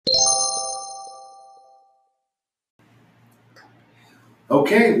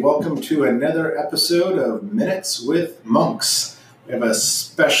Okay, welcome to another episode of Minutes with Monks. We have a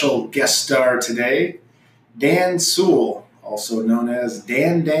special guest star today, Dan Sewell, also known as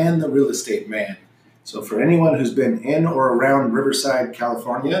Dan the Real Estate Man. So for anyone who's been in or around Riverside,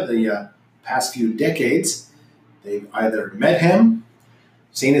 California the past few decades, they've either met him,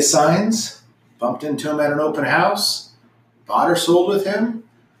 seen his signs, bumped into him at an open house, bought or sold with him,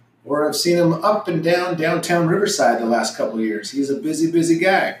 or I've seen him up and down downtown Riverside the last couple of years. He's a busy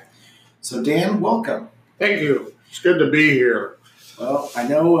guy. So Dan, welcome. Thank you. It's good to be here. Well, I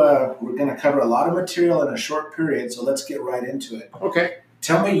know we're going to cover a lot of material in a short period, so let's get right into it. Okay.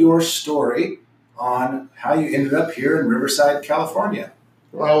 Tell me your story on how you ended up here in Riverside, California.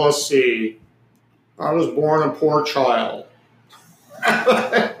 Well, let's see. I was born a poor child.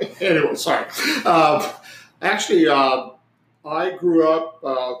 Anyway, sorry. I grew up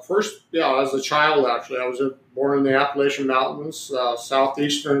as a child, actually. I was born in the Appalachian Mountains,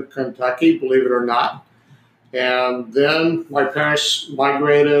 southeastern Kentucky, believe it or not. And then my parents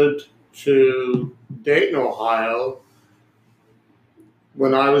migrated to Dayton, Ohio,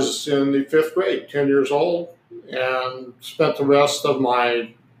 when I was in the 5th grade, 10 years old, and spent the rest of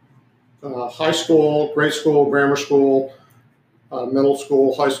my high school, grade school, grammar school, middle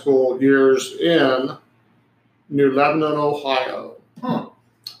school, high school years in New Lebanon, Ohio.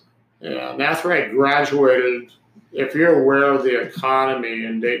 And after I graduated, if you're aware of the economy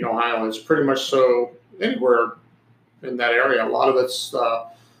in Dayton, Ohio, it's pretty much so anywhere in that area. A lot of it's the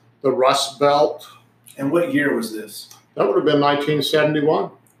Rust Belt. And what year was this? That would have been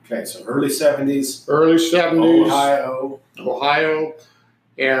 1971. Okay, so early 70s. Early 70s. Ohio.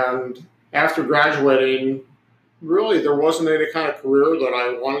 And after graduating, really there wasn't any kind of career that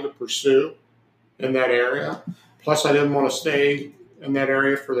I wanted to pursue in that area. Plus, I didn't want to stay in that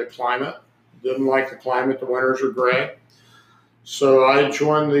area for the climate. Didn't like the climate. The winters are gray. So I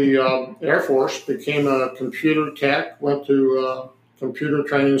joined the Air Force, became a computer tech, went to computer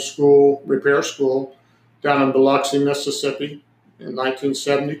training school, repair school, down in Biloxi, Mississippi in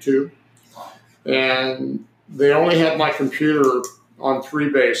 1972. And they only had my computer on 3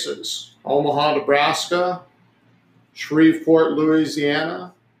 bases: Omaha, Nebraska, Shreveport,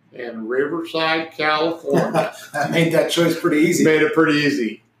 Louisiana, and Riverside, California. That made that choice pretty easy. Made it pretty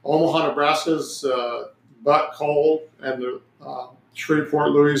easy. Omaha, Nebraska's butt cold, and the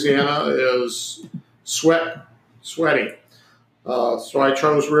Shreveport, Louisiana is sweaty. So I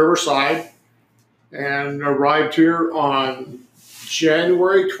chose Riverside and arrived here on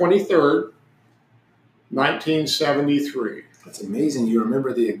January 23rd, 1973. That's amazing. You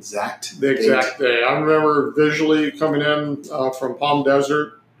remember the exact day. I remember visually coming in from Palm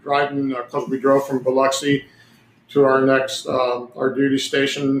Desert, driving, because we drove from Biloxi to our next, our duty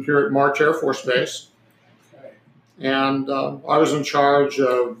station here at March Air Force Base. Okay. And I was in charge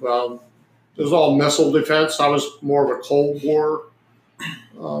of, it was all missile defense. I was more of a Cold War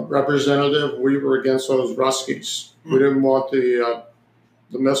representative. We were against those Ruskies. We didn't want the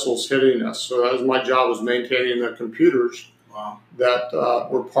missiles hitting us. So that was my job, was maintaining the computers. Wow. That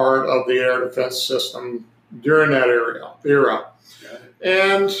were part of the air defense system during that era.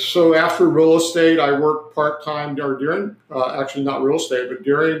 And so after real estate, I worked part-time during, actually not real estate, but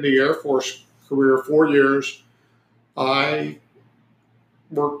during the Air Force career, 4 years, I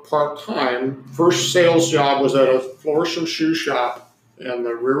worked part-time. First sales job was at a Florisham shoe shop in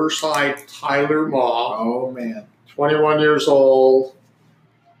the Riverside Tyler Mall. Oh, man. 21 years old.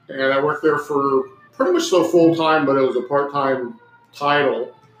 And I worked there for pretty much so full-time, but it was a part-time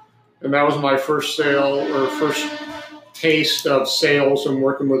title. And that was my first taste of sales and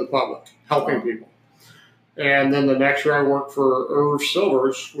working with the public, helping people. And then the next year I worked for Irv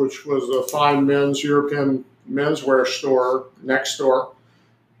Silver's, which was a fine men's European menswear store next door.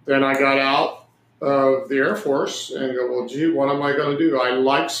 Then I got out of the Air Force and go, well, gee, what am I going to do? I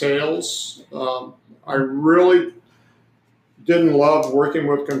like sales. I really didn't love working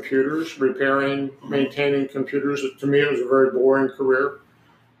with computers, repairing, maintaining computers. To me, it was a very boring career.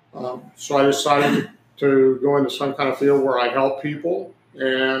 So I decided to go into some kind of field where I help people.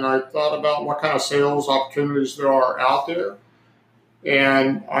 And I thought about what kind of sales opportunities there are out there.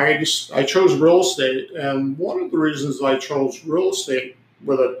 And I chose real estate. And one of the reasons I chose real estate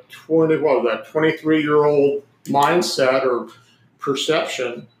with a 23-year-old mindset or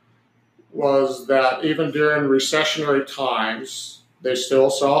perception was that even during recessionary times, they still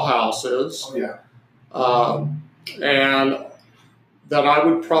sell houses. Oh, yeah. And that I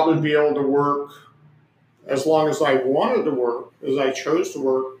would probably be able to work as long as I wanted to work, as I chose to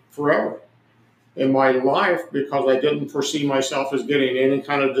work forever in my life, because I didn't foresee myself as getting any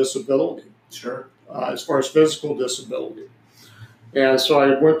kind of disability. Sure. As far as physical disability. And so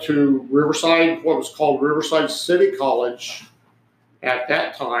I went to Riverside, what was called Riverside City College at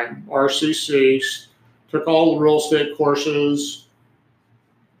that time, RCC, took all the real estate courses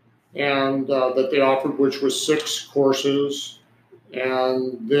and that they offered, which was 6 courses.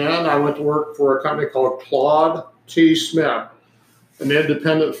 And then I went to work for a company called Claude T. Smith, an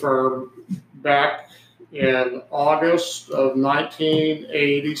independent firm, back in August of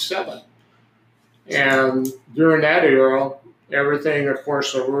 1987. And during that era, everything, of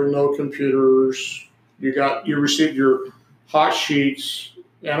course, there were no computers. You received your hot sheets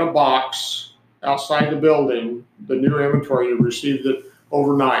in a box outside the building. The new inventory, you received it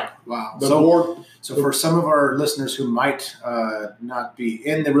overnight. Wow. So for some of our listeners who might not be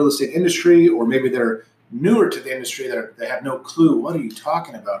in the real estate industry, or maybe they're newer to the industry, they have no clue, what are you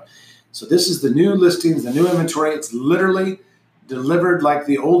talking about? So this is the new listings, the new inventory. It's literally delivered like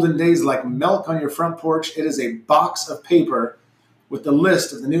the olden days, like milk on your front porch. It is a box of paper with the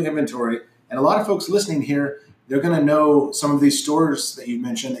list of the new inventory. And a lot of folks listening here, they're going to know some of these stores that you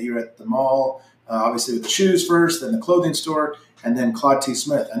mentioned, that you're at the mall, obviously with the shoes first, then the clothing store, and then Claude T.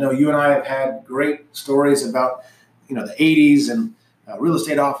 Smith. I know you and I have had great stories about, the 80s and real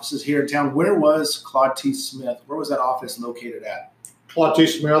estate offices here in town. Where was Claude T. Smith? Where was that office located at? Claude T.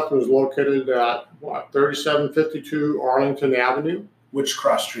 Smith was located at 3752 Arlington Avenue. Which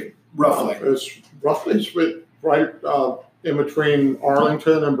cross street, roughly? It's right in between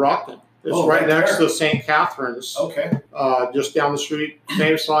Arlington and Brockton. It's right next to St. Catherine's. Okay. Just down the street,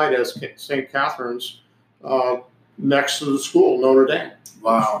 same side as St. Catherine's, next to the school, Notre Dame.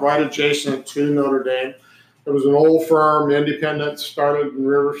 Wow. It's right adjacent to Notre Dame. It was an old firm, independent, started in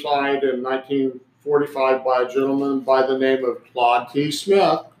Riverside in 1945 by a gentleman by the name of Claude T.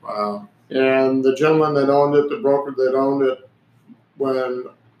 Smith. Wow. And the gentleman that owned it, the broker that owned it when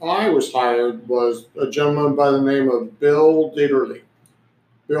I was hired, was a gentleman by the name of Bill Dieterle.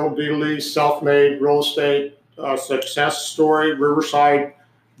 Bill Dieterle, self-made real estate success story, Riverside,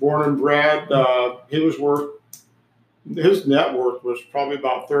 born and bred. His net worth was probably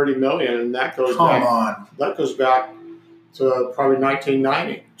about $30 million, and that goes back to probably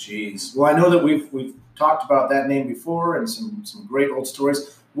 1990. Jeez. Well, I know that we've talked about that name before and some great old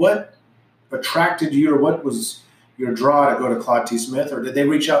stories. What attracted you, or what was your draw to go to Claude T. Smith, or did they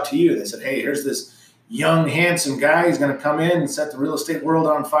reach out to you? They said, "Hey, here's this young, handsome guy. He's going to come in and set the real estate world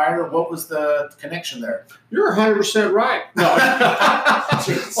on fire." What was the connection there? You're 100% right. No,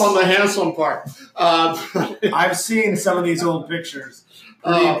 on the handsome part. I've seen some of these old pictures.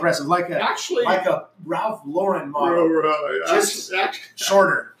 Pretty impressive, like a Ralph Lauren model, just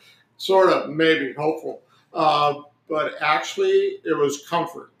shorter. Sort of, maybe, hopeful. But actually, it was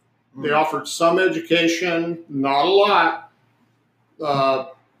comfort. They offered some education, not a lot.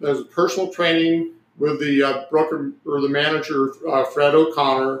 There's a personal training with the broker or the manager, Fred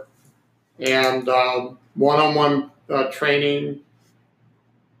O'Connor, and one-on-one training.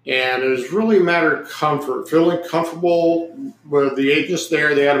 And it was really a matter of comfort, feeling comfortable with the agents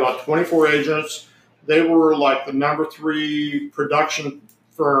there. They had about 24 agents. They were like the number 3 production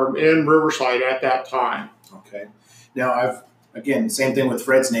firm in Riverside at that time. Okay. Now, again, same thing with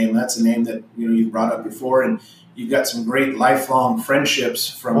Fred's name. That's a name that you've brought up before, and you've got some great lifelong friendships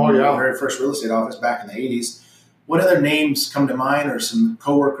from the very first real estate office back in the 80s. What other names come to mind, or some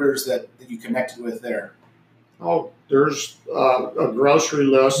coworkers that you connected with there? Oh, there's a grocery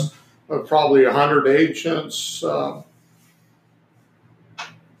list of probably 100 agents. I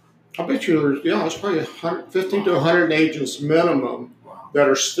bet you there's probably 50 to 100 agents minimum that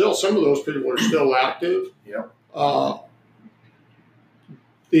are still, some of those people are still active. Yeah.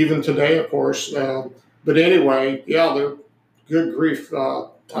 Even today, of course. But anyway, they're good grief.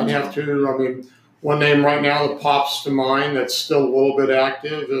 I'd have to, one name right now that pops to mind that's still a little bit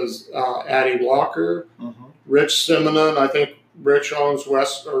active is Addie Walker. Mm-hmm. Rich Simonon, I think Rich owns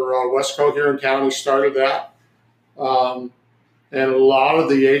Westco here in town. He started that. And a lot of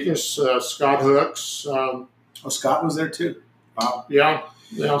the agents, Scott Hooks. Scott was there too. Wow. Yeah,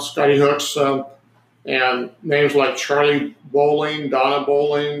 Scotty Hooks. And names like Charlie Bowling, Donna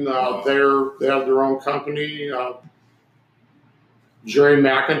Bowling, they have their own company. Jerry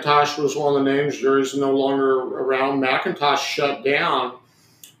McIntosh was one of the names. Jerry's no longer around. McIntosh shut down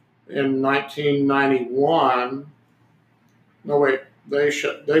in 1991. No, wait, they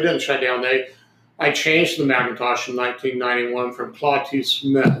didn't shut down. I changed the McIntosh in 1991 from Claude T.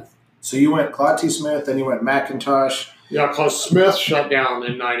 Smith. So you went Claude T. Smith, then you went McIntosh. Yeah, because Smith shut down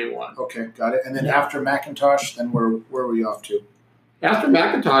in 91. Okay, got it. And then after McIntosh, then where were you off to? After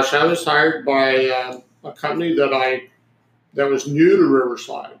McIntosh, I was hired by a company that was new to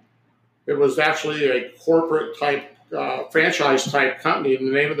Riverside. It was actually a corporate type franchise type company. And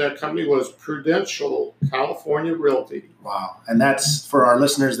the name of that company was Prudential California Realty. Wow. And that's, for our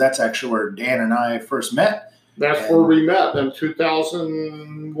listeners, that's actually where Dan and I first met. That's where we met in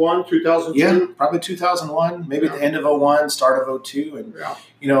 2001, 2002. Yeah, probably 2001, maybe at the end of 01, start of 02. And,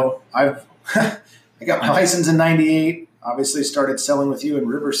 you know, I've I got my license in 98, obviously started selling with you in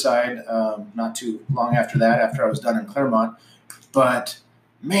Riverside not too long after that, after I was done in Claremont. But,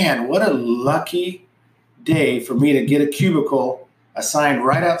 man, what a lucky day for me to get a cubicle assigned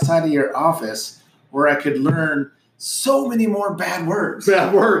right outside of your office where I could learn so many more bad words.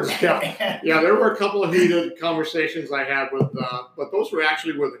 Bad words, yeah. Yeah, there were a couple of heated conversations I had with, but those were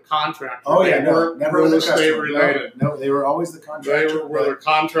actually with the contractor. Oh, yeah, they weren't never real the estate customer. related. No, they were always the contractor. They were the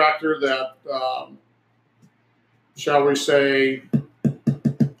contractor that, shall we say,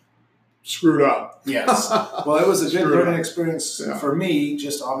 screwed up. Yes. Well, it was a good learning experience for me,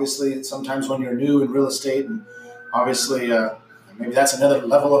 just obviously sometimes when you're new in real estate, and obviously maybe that's another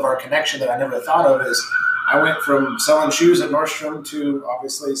level of our connection that I never thought of, is I went from selling shoes at Nordstrom to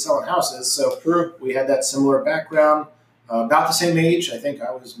obviously selling houses. So we had that similar background, about the same age. I think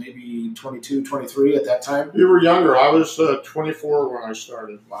I was maybe 22, 23 at that time. You were younger. I was 24 when I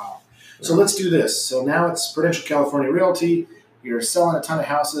started. Wow. So let's do this. So now it's Prudential California Realty. You're selling a ton of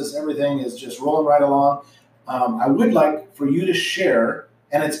houses. Everything is just rolling right along. I would like for you to share,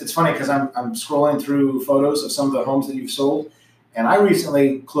 and it's funny because I'm scrolling through photos of some of the homes that you've sold, and I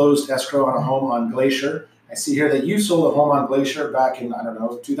recently closed escrow on a home on Glacier. I see here that you sold a home on Glacier back in,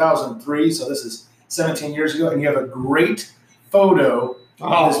 2003, so this is 17 years ago, and you have a great photo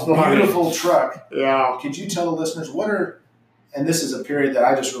of this beautiful truck. Yeah. Could you tell the listeners and this is a period that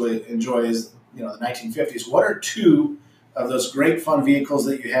I just really enjoy, is the 1950s. What are two of those great fun vehicles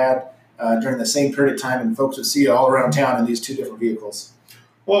that you had during the same period of time, and folks would see you all around town in these two different vehicles?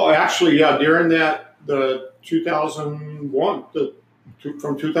 Well, actually, during the 2001,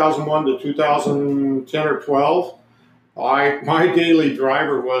 from 2001 to 2010 or 12, my daily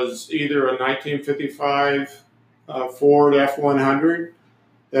driver was either a 1955 Ford F100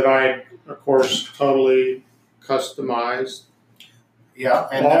 that I, of course, totally customized. Yeah,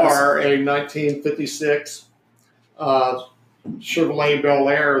 or a 1956 Chevrolet Bel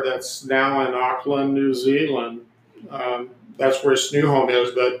Air that's now in Auckland, New Zealand. That's where its new home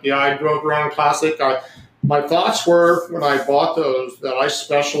is. But I drove around classic. My thoughts were, when I bought those, that I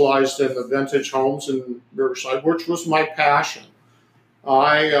specialized in the vintage homes in Riverside, which was my passion.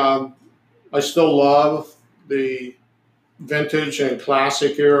 I still love the vintage and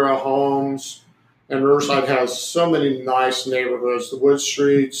classic era homes. And Riverside has so many nice neighborhoods, the Wood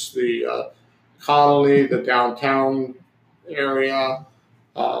Streets, the Connolly, the downtown area,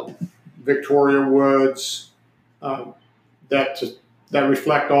 Victoria Woods, that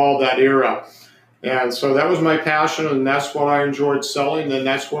reflect all that era. And so that was my passion, and that's what I enjoyed selling, and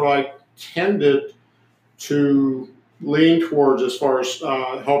that's what I tended to lean towards as far as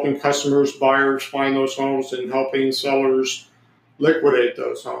helping customers, buyers find those homes, and helping sellers liquidate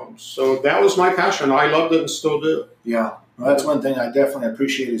those homes. So that was my passion. I loved it and still do. Yeah, well, that's one thing I definitely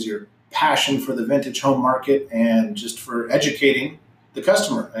appreciate, is your passion for the vintage home market and just for educating the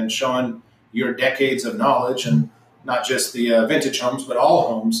customer and showing your decades of knowledge, and not just the vintage homes, but all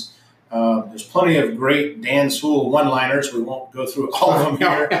homes. There's plenty of great Dan Sewell one-liners. We won't go through all of them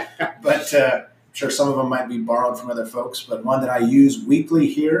here, but I'm sure some of them might be borrowed from other folks. But one that I use weekly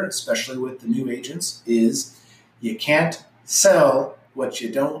here, especially with the new agents, is you can't sell what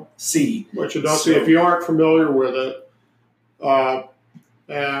you don't see. What you don't see. If you aren't familiar with it,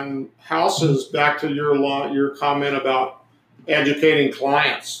 and houses, back to your comment about educating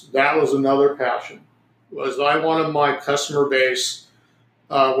clients, that was another passion. Was I wanted my customer base,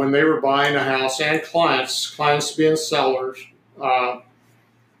 when they were buying a house, and clients being sellers, I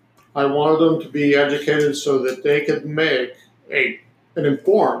wanted them to be educated so that they could make an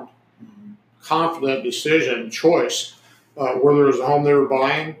informed, confident choice, whether it was a home they were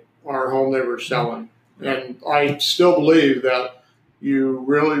buying or a home they were selling. And I still believe that you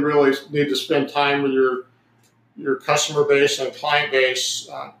really, really need to spend time with your customer base and client base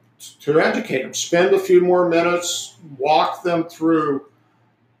to educate them. Spend a few more minutes, walk them through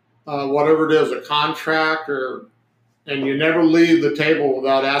whatever it is, a contract, and you never leave the table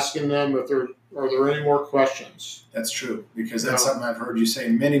without asking them are there any more questions. That's true, because that's something I've heard you say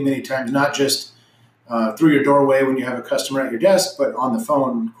many, many times, not just through your doorway when you have a customer at your desk, but on the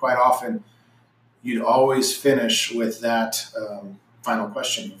phone quite often. You'd always finish with that final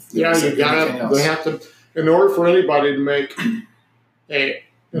question. Yeah, they have to, in order for anybody to make an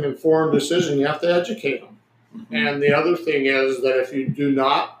informed decision, you have to educate them. Mm-hmm. And the other thing is that if you do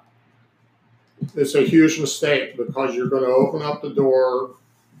not it's a huge mistake because you're going to open up the door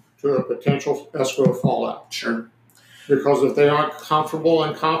to a potential escrow fallout. Sure. Because if they aren't comfortable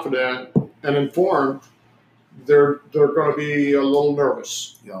and confident and informed, they're going to be a little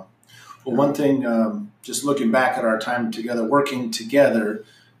nervous. Yeah. Well, one thing, just looking back at our time together, working together,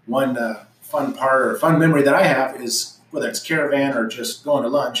 one fun memory that I have is, whether it's caravan or just going to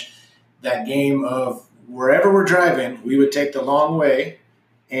lunch, that game of wherever we're driving, we would take the long way,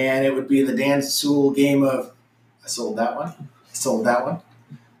 and it would be the Dan Sewell game of, I sold that one, sold that one,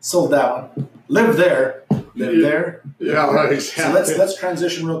 sold that one, live there, live there. Yeah, right, exactly. So let's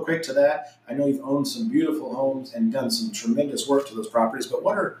transition real quick to that. I know you've owned some beautiful homes and done some tremendous work to those properties, but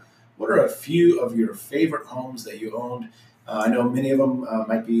what are a few of your favorite homes that you owned? I know many of them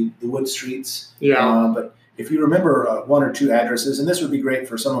might be the Wood Streets. Yeah. But if you remember one or two addresses, and this would be great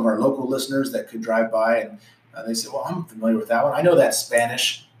for some of our local listeners that could drive by and they say, well, I'm familiar with that one. I know that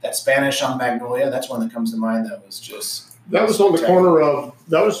Spanish on Magnolia. That's one that comes to mind. That was just... That was on the corner of...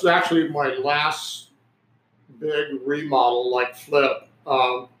 That was actually my last big remodel, like flip.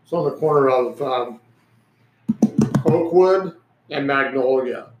 It's on the corner of Oakwood and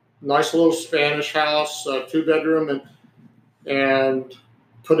Magnolia. Nice little Spanish house, 2-bedroom, and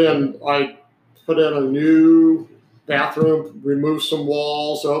I put in a new bathroom, removed some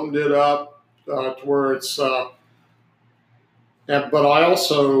walls, opened it up to where it's. But I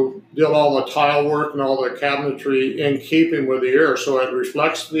also did all the tile work and all the cabinetry in keeping with the era, so it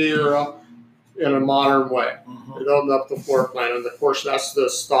reflects the era in a modern way. Mm-hmm. It opened up the floor plan, and of course that's the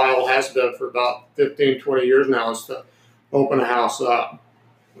style has been for about 15, 20 years now, is to open a house up.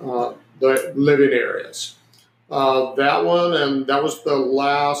 The living areas. That one, and that was the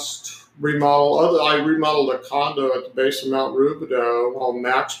last remodel. I remodeled a condo at the base of Mount Rubidoux on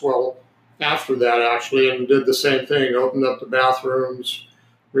Maxwell after that, actually, and did the same thing. Opened up the bathrooms,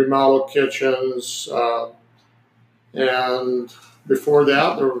 remodeled kitchens, and before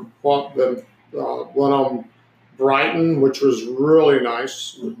that, there was one on Brighton, which was really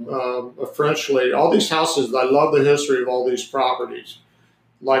nice. A French lady. All these houses, I love the history of all these properties.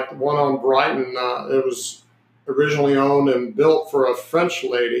 Like the one on Brighton, it was originally owned and built for a French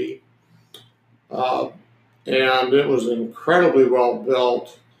lady, and it was incredibly well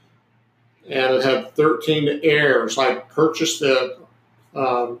built, and it had 13 heirs. I purchased it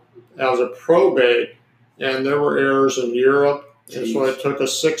as a probate, and there were heirs in Europe, and so it took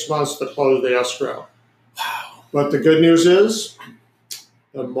us 6 months to close the escrow. Wow. But the good news is,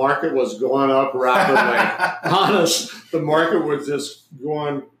 the market was going up rapidly. Honest, the market was just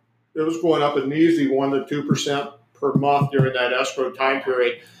going, it was going up an easy 1 to 2% per month during that escrow time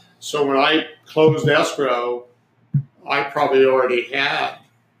period. So when I closed escrow, I probably already had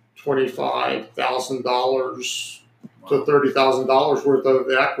 $25,000 to $30,000 worth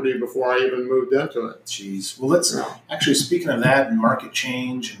of equity before I even moved into it. Jeez. Well, let's actually, speaking of that and market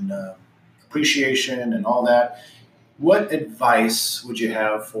change and appreciation and all that, what advice would you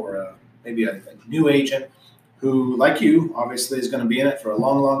have for maybe a new agent who, like you, obviously is going to be in it for a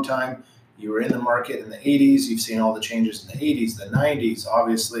long, long time? You were in the market in the 80s. You've seen all the changes in the 80s, the 90s,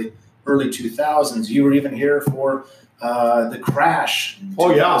 obviously, early 2000s. You were even here for the crash in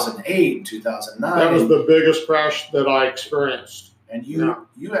 2008, 2009. That was the biggest crash that I experienced. And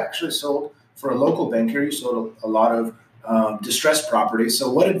you actually sold, for a local bank here, you sold a lot of distressed properties.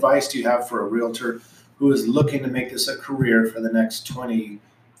 So what advice do you have for a realtor who is looking to make this a career for the next 20,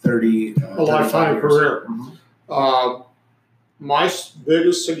 30, a lifetime career? Mm-hmm. My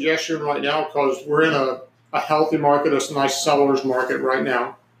biggest suggestion right now, because we're in a healthy market, it's a nice seller's market right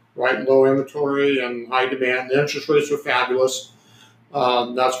now, right? Low inventory and high demand. The interest rates are fabulous.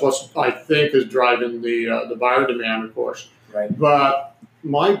 That's what I think is driving the buyer demand, of course. Right. But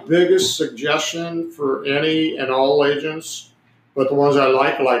my biggest suggestion for any and all agents, but the ones I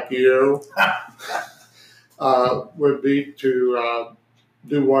like you, would be to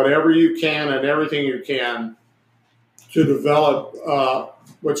do whatever you can and everything you can to develop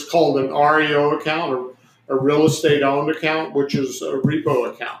what's called an REO account, or a real estate owned account, which is a repo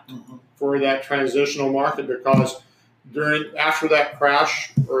account for that transitional market. Because after that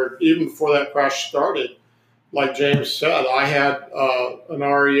crash, or even before that crash started, like James said, I had an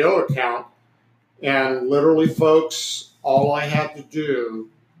REO account, and literally, folks, all I had to do,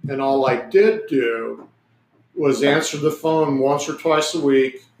 and all I did do, was answer the phone once or twice a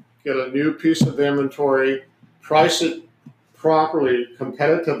week, get a new piece of inventory, price it properly,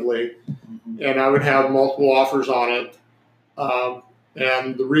 competitively, and I would have multiple offers on it.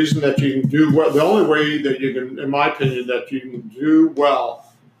 And the reason that you can do well, the only way that you can, in my opinion, that you can do well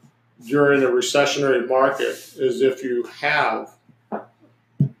during a recessionary market is if you have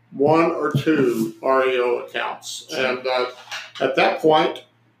one or two REO accounts. And at that point,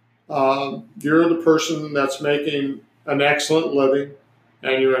 you're the person that's making an excellent living,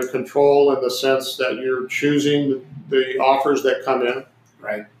 and you're in control in the sense that you're choosing the offers that come in,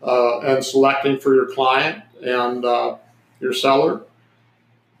 right, and selecting for your client and your seller.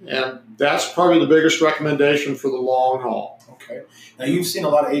 And that's probably the biggest recommendation for the long haul. Okay. Now, you've seen a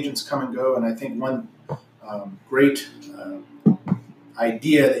lot of agents come and go, and I think one great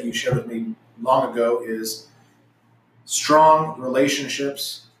idea that you shared with me long ago is strong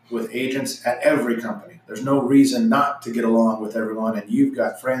relationships with agents at every company. There's no reason not to get along with everyone, and you've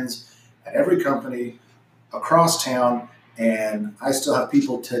got friends at every company across town, and I still have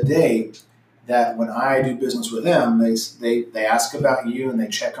people today that when I do business with them, they ask about you, and they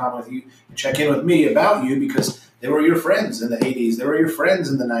check in with me about you, because they were your friends in the 80s, they were your friends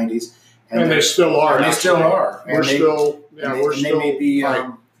in the 90s, and they still are. And they still are. We're still. They may be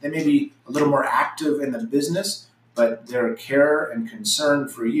a little more active in the business, but their care and concern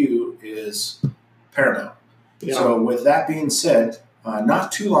for you is paramount. Yeah. So with that being said,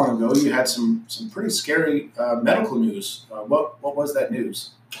 not too long ago, you had some pretty scary medical news. What was that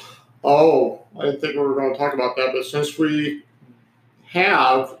news? Oh, I didn't think we were going to talk about that, but since we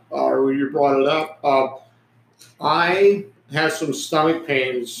have, or you brought it up, I had some stomach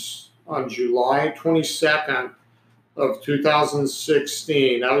pains on July 22nd of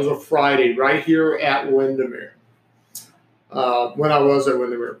 2016. That was a Friday, right here at Windermere, when I was at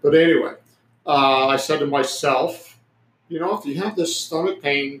Windermere. But anyway, I said to myself, if you have this stomach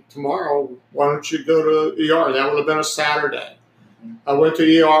pain tomorrow, why don't you go to ER? That would have been a Saturday. I went to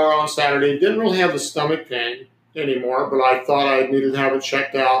ER on Saturday. Didn't really have the stomach pain anymore, but I thought I needed to have it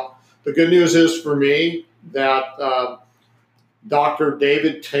checked out. The good news is for me that Dr.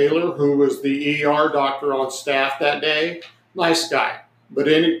 David Taylor, who was the ER doctor on staff that day, nice guy, but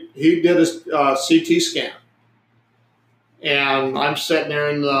he did a CT scan. And I'm sitting there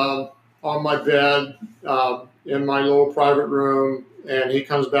on my bed in my little private room, and he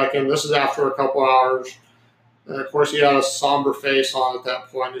comes back in. This is after a couple hours. And of course, he had a somber face on at that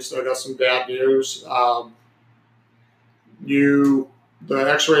point. He still got some bad news. The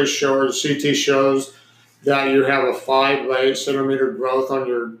X-ray shows, CT shows that you have a 5 centimeter growth on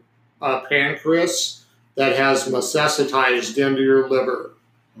your pancreas that has metastasized into your liver.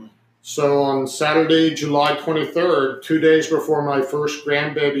 So on Saturday, July 23rd, 2 days before my first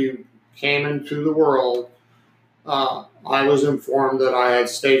grandbaby came into the world, I was informed that I had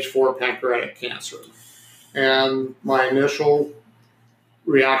stage 4 pancreatic cancer. And my initial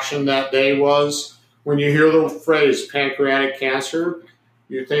reaction that day was, when you hear the phrase pancreatic cancer,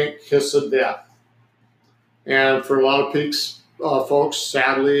 you think kiss of death. And for a lot of folks,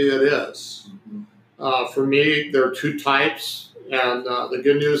 sadly, it is. For me, there are two types. And the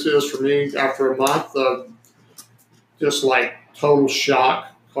good news is for me, after a month of just like total shock,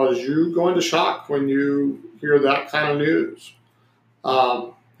 because you go into shock when you hear that kind of news.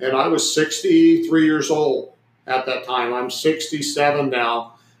 And I was 63 years old at that time. I'm 67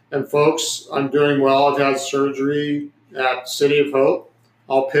 now. And folks, I'm doing well. I've had surgery at City of Hope.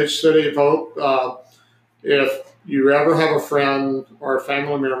 I'll pitch City of Hope. If you ever have a friend or a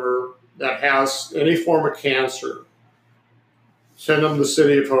family member that has any form of cancer, send them to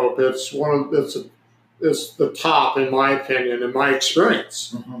City of Hope. It's the top, in my opinion, in my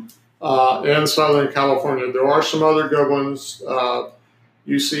experience, in Southern California. There are some other good ones.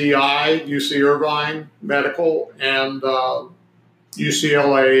 UC Irvine Medical, and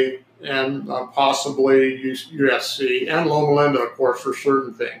UCLA, and possibly USC, and Loma Linda, of course, for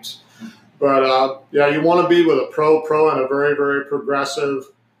certain things. But you want to be with a pro, and a very, very progressive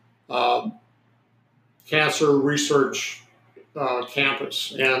cancer research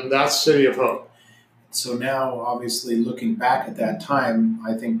campus, and that's City of Hope. So now, obviously, looking back at that time,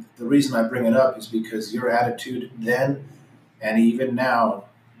 I think the reason I bring it up is because your attitude then and even now,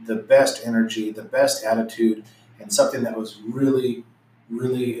 the best energy, the best attitude, and something that was really,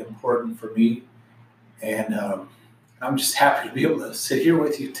 really important for me. And I'm just happy to be able to sit here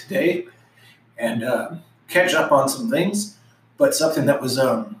with you today and catch up on some things. But something that was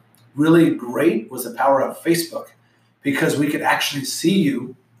really great was the power of Facebook, because we could actually see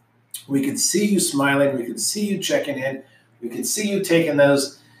you. We could see you smiling. We could see you checking in. We could see you taking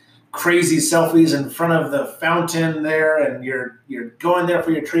those crazy selfies in front of the fountain there, and you're going there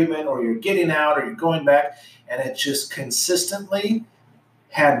for your treatment, or you're getting out, or you're going back, and it just consistently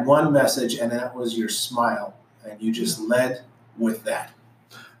had one message, and that was your smile, and you just led with that.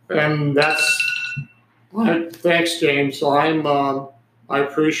 And thanks, James. I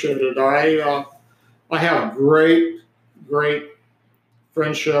appreciate it. I have great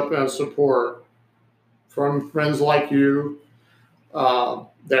friendship and support from friends like you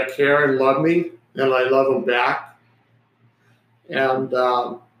that care and love me, and I love them back. And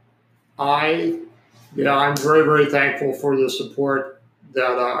I'm very, very thankful for the support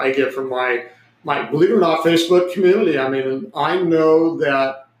that I get from my, believe it or not, Facebook community. I mean, I know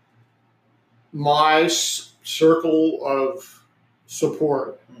that my circle of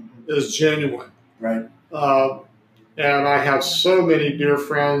support is genuine. Right. And I have so many dear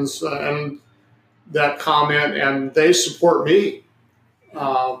friends and that comment, and they support me.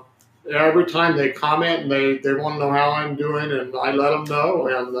 Every time they comment, and they want to know how I'm doing, and I let them know.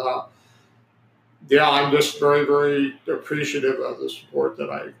 And I'm just very, very appreciative of the support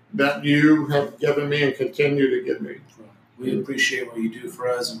that you have given me and continue to give me. We appreciate what you do for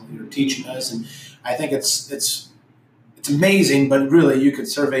us and what you're teaching us, and I think it's amazing. But really, you could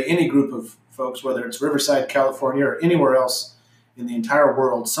survey any group of folks, whether it's Riverside, California, or anywhere else in the entire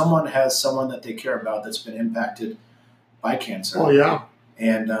world. Someone has someone that they care about that's been impacted by cancer. Oh yeah.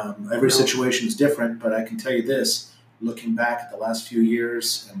 And every situation is different, but I can tell you this: looking back at the last few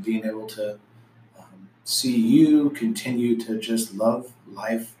years and being able to see you continue to just love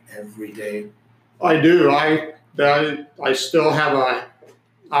life every day. I do. I still have a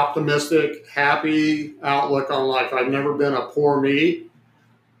optimistic, happy outlook on life. I've never been a poor me,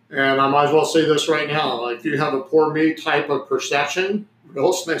 and I might as well say this right now: if you have a poor me type of perception,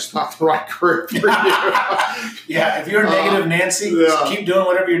 real estate's not the right career for you. Yeah, if you're negative Nancy, just keep doing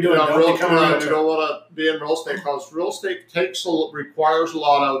whatever you're doing. Don't become a realtor. You don't want to be in real estate, because real estate requires a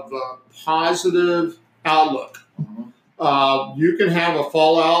lot of positive outlook. Mm-hmm. You can have a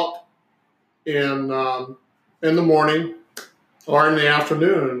fallout in the morning or in the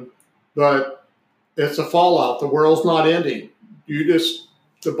afternoon, but it's a fallout. The world's not ending.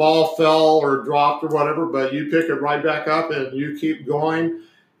 The ball fell or dropped or whatever, but you pick it right back up and you keep going.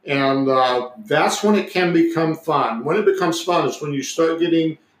 And that's when it can become fun. When it becomes fun is when you start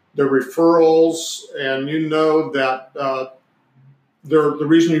getting the referrals, and you know that the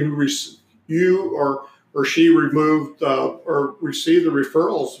reason you or she removed or received the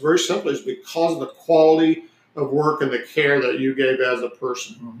referrals, very simply, is because of the quality of work and the care that you gave as a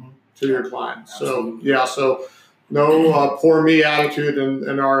person to your client. Absolutely. So no poor me attitude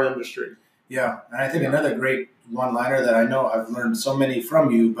in our industry. Yeah, and I think another great one-liner that I know I've learned so many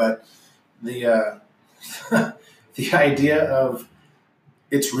from you, but the the idea of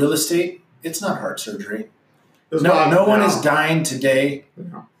it's real estate, it's not heart surgery. No one is dying today.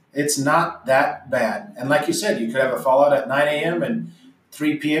 Yeah. It's not that bad. And like you said, you could have a fallout at 9 a.m. and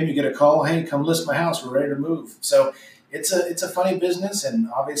 3 p.m. you get a call, hey, come list my house, we're ready to move. So it's a funny business, and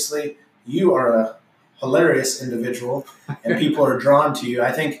obviously you are a hilarious individual, and people are drawn to you.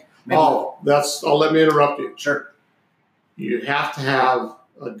 I think. I'll let me interrupt you. Sure. You have to have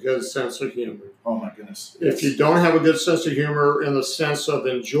a good sense of humor. Oh my goodness. If you don't have a good sense of humor, in the sense of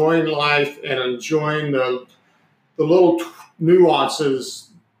enjoying life and enjoying the little nuances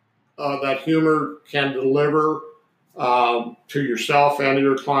that humor can deliver to yourself and to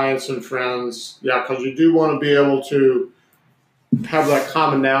your clients and friends, because you do want to be able to have that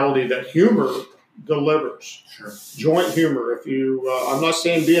commonality that humor delivers. Sure. Joint humor. If you, I'm not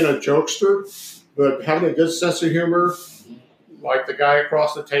saying being a jokester, but having a good sense of humor, like the guy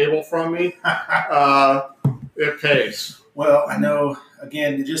across the table from me, it pays. Well, I know,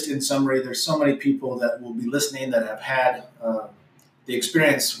 again, just in summary, there's so many people that will be listening that have had the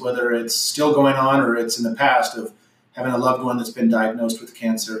experience, whether it's still going on or it's in the past, of having a loved one that's been diagnosed with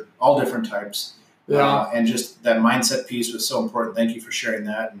cancer, all different types. Yeah. And just that mindset piece was so important. Thank you for sharing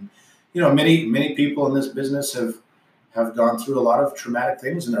that. And many people in this business have gone through a lot of traumatic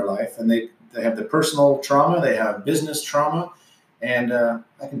things in their life, and they have the personal trauma, they have business trauma, and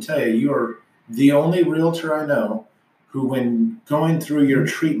I can tell you, you are the only realtor I know who, when going through your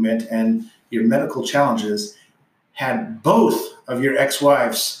treatment and your medical challenges, had both of your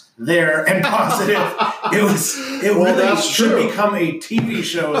ex-wives there and positive. It really should become a TV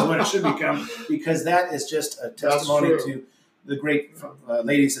show, is what it should become, because that is just a testimony to the great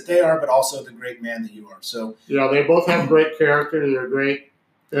ladies that they are, but also the great man that you are. So they both have great character. They're great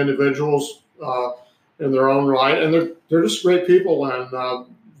individuals in their own right, and they're just great people. And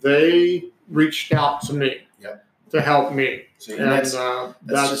they reached out to me to help me, that's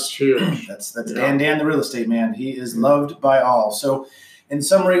just huge. That's Dan the real estate man. He is loved by all. So, in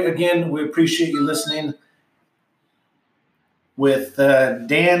summary, again, we appreciate you listening with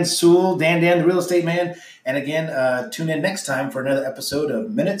Dan Sewell, Dan the real estate man. And again, tune in next time for another episode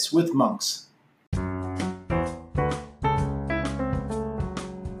of Minutes with Monks.